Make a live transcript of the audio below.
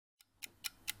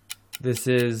This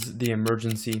is the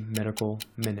Emergency Medical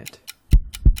Minute.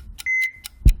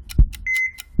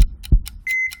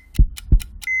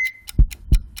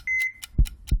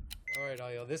 All right,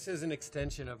 Ayo, this is an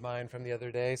extension of mine from the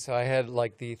other day. So I had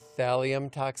like the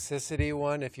thallium toxicity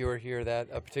one, if you were here that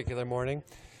a particular morning.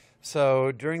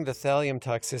 So during the thallium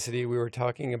toxicity, we were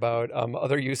talking about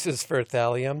other uses for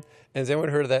thallium. And has anyone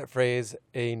heard of that phrase,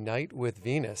 a night with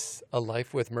Venus, a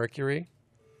life with Mercury?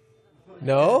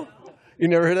 No? You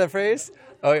never heard that phrase?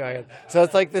 Oh, yeah. So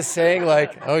it's like this saying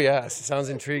like, oh, yes, sounds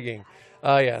intriguing.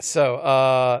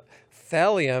 So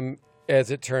thallium, as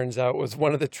it turns out, was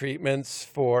one of the treatments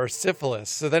for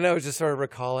syphilis. So then I was just sort of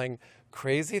recalling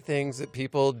crazy things that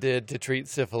people did to treat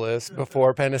syphilis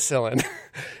before penicillin.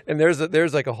 And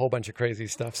there's like a whole bunch of crazy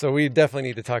stuff. So we definitely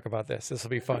need to talk about this. This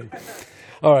will be fun.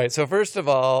 All right. So first of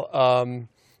all,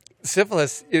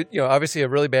 syphilis, obviously a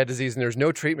really bad disease, and there's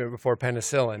no treatment before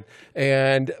penicillin.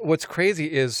 And what's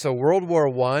crazy is, so World War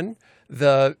I,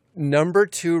 the number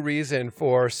 2 reason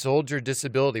for soldier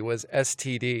disability was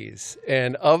STDs.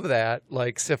 And of that,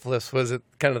 like syphilis was at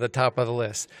kind of the top of the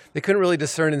list. They couldn't really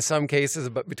discern in some cases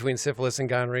between syphilis and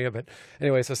gonorrhea. But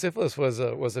anyway, so syphilis was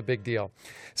a big deal.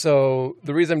 So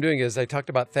the reason I'm doing it is I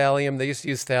talked about thallium. They used to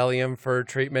use thallium for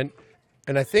treatment.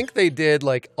 And I think they did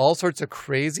like all sorts of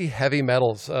crazy heavy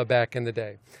metals back in the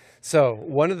day. So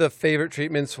one of the favorite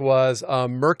treatments was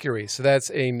mercury. So that's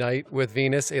a night with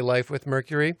Venus, a life with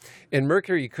Mercury. And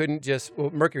mercury, you couldn't just,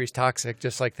 mercury's toxic,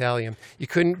 just like thallium. You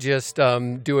couldn't just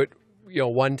do it,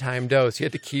 one-time dose. You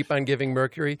had to keep on giving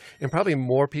mercury. And probably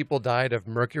more people died of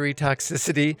mercury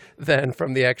toxicity than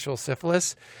from the actual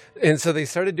syphilis. And so they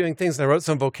started doing things, and I wrote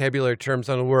some vocabulary terms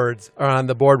on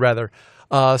the board.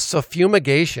 So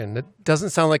fumigation, that doesn't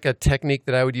sound like a technique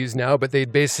that I would use now, but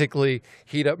they'd basically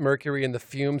heat up mercury in the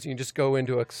fumes. You just go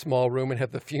into a small room and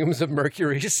have the fumes of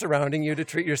mercury surrounding you to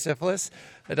treat your syphilis.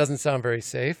 That doesn't sound very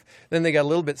safe. Then they got a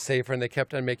little bit safer, and they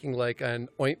kept on making like an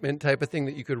ointment type of thing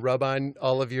that you could rub on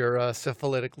all of your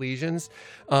syphilitic lesions.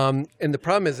 And the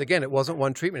problem is, again, it wasn't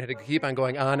one treatment. It had to keep on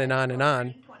going on and on and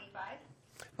on.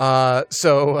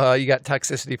 So you got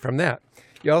toxicity from that.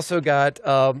 You also got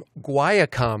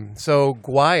guaiacum. So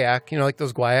guaiac, like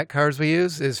those guaiac cars we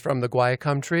use, is from the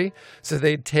guaiacum tree. So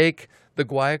they'd take the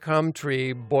guaiacum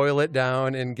tree, boil it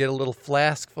down, and get a little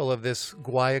flask full of this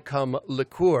guaiacum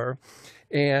liqueur.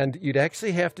 And you'd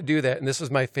actually have to do that. And this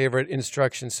was my favorite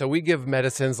instruction. So we give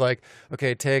medicines like,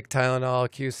 okay, take Tylenol,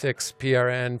 Q6,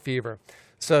 PRN, fever.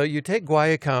 So you take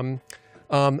guaiacum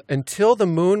until the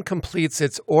moon completes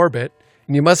its orbit.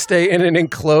 And you must stay in an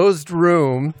enclosed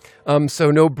room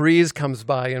so no breeze comes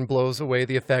by and blows away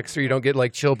the effects, or you don't get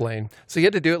like chilblain. So you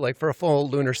had to do it like for a full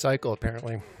lunar cycle,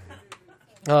 apparently.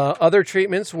 Other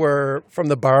treatments were from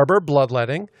the barber,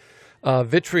 bloodletting,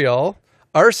 vitriol,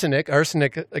 arsenic,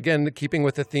 again, keeping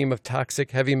with the theme of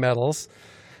toxic heavy metals.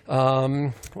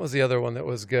 What was the other one that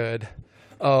was good?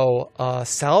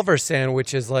 Salvarsan,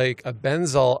 which is like a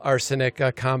benzyl arsenic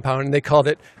compound, and they called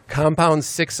it compound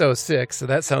 606. So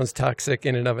that sounds toxic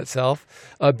in and of itself.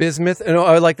 Bismuth, and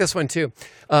I like this one too.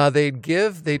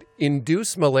 They'd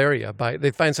induce malaria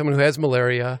they'd find someone who has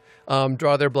malaria,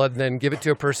 draw their blood, and then give it to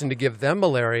a person to give them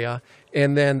malaria.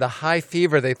 And then the high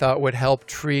fever they thought would help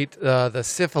treat the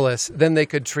syphilis. Then they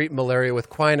could treat malaria with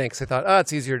quinine, because they thought,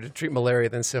 it's easier to treat malaria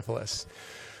than syphilis.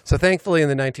 So thankfully in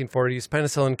the 1940s,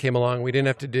 penicillin came along. We didn't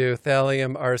have to do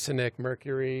thallium, arsenic,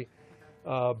 mercury,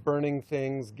 burning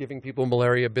things, giving people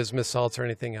malaria, bismuth salts, or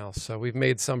anything else. So we've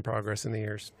made some progress in the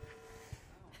years.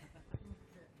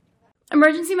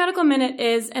 Emergency Medical Minute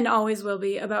is and always will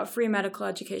be about free medical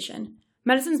education.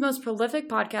 Medicine's most prolific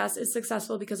podcast is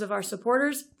successful because of our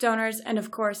supporters, donors, and of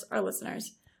course, our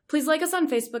listeners. Please like us on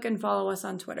Facebook and follow us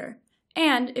on Twitter.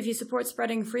 And if you support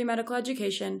spreading free medical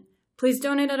education, please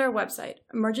donate at our website,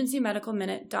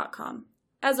 emergencymedicalminute.com.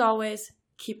 As always,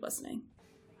 keep listening.